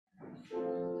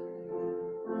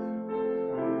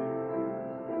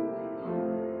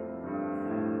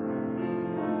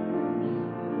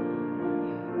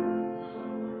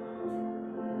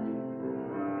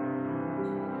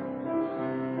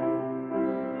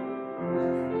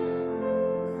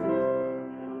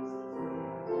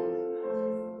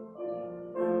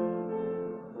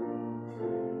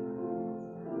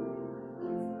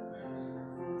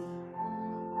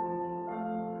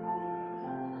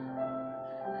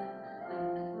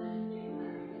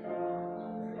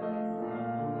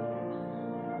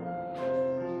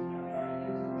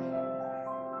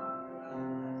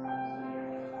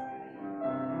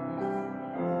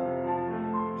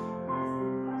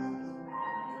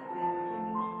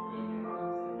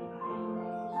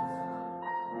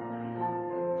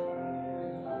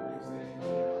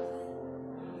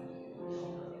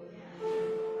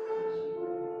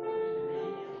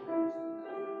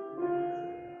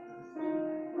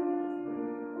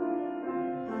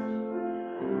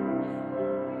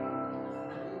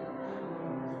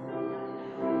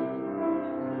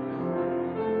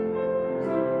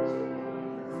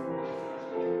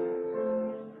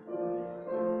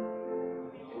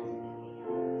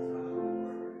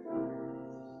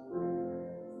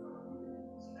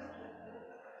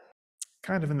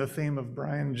kind of in the theme of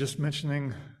Brian just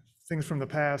mentioning things from the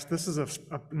past. This is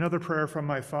another prayer from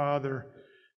my father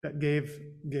that gave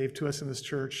to us in this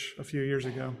church a few years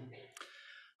ago.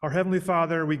 Our Heavenly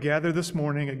Father, we gather this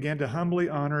morning again to humbly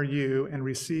honor you and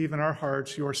receive in our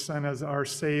hearts your Son as our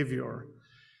Savior.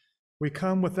 We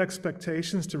come with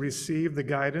expectations to receive the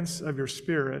guidance of your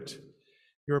Spirit,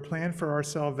 your plan for our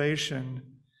salvation.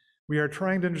 We are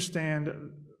trying to understand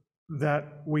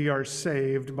that we are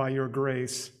saved by your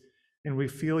grace, and we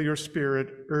feel your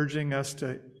Spirit urging us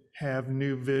to have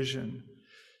new vision,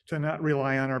 to not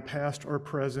rely on our past or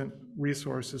present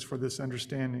resources for this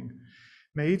understanding.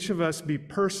 May each of us be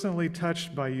personally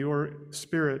touched by your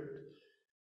Spirit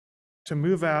to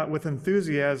move out with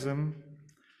enthusiasm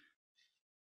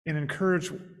and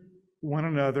encourage one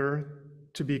another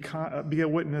to be a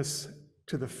witness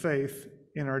to the faith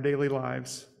in our daily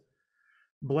lives.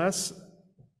 Bless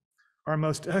our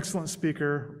most excellent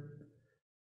speaker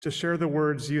to share the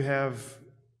words you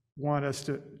want us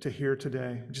to hear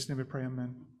today. Just let me pray,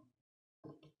 amen.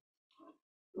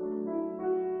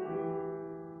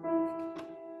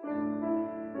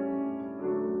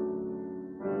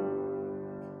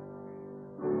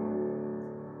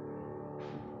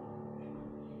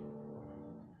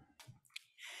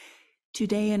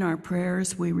 Today in our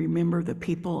prayers, we remember the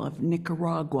people of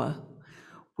Nicaragua,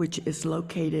 which is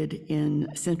located in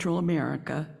Central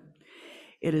America.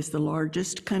 It is the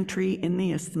largest country in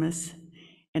the Isthmus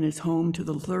and is home to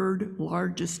the third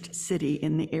largest city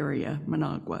in the area,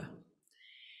 Managua.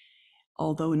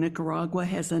 Although Nicaragua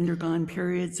has undergone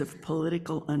periods of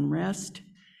political unrest,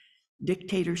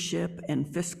 dictatorship,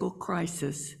 and fiscal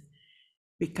crisis,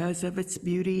 because of its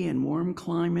beauty and warm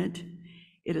climate,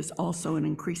 it is also an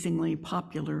increasingly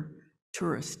popular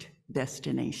tourist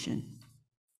destination.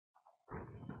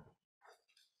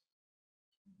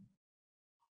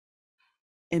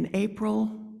 In April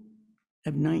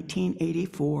of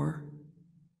 1984,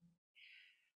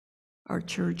 our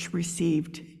church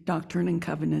received Doctrine and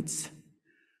Covenants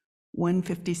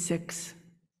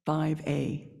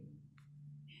 156.5a,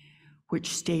 which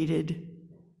stated,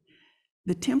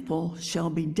 "The temple shall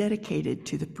be dedicated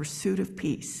to the pursuit of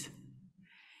peace.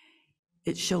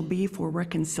 It shall be for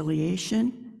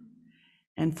reconciliation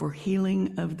and for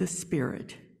healing of the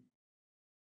spirit."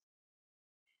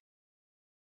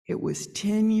 It was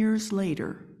 10 years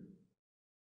later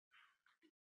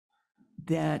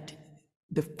that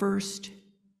the first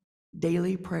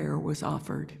daily prayer was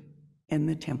offered in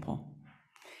the temple.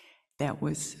 That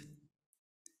was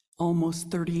almost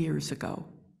 30 years ago.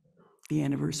 The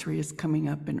anniversary is coming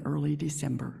up in early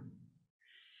December.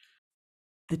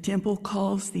 The temple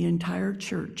calls the entire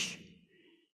church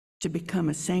to become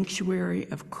a sanctuary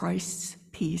of Christ's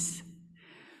peace,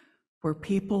 where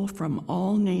people from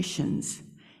all nations,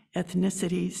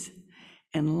 ethnicities,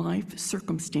 and life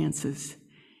circumstances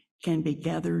can be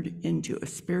gathered into a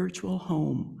spiritual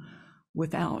home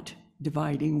without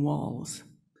dividing walls.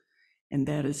 And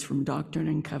that is from Doctrine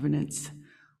and Covenants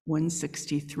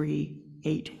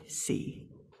 163.8c.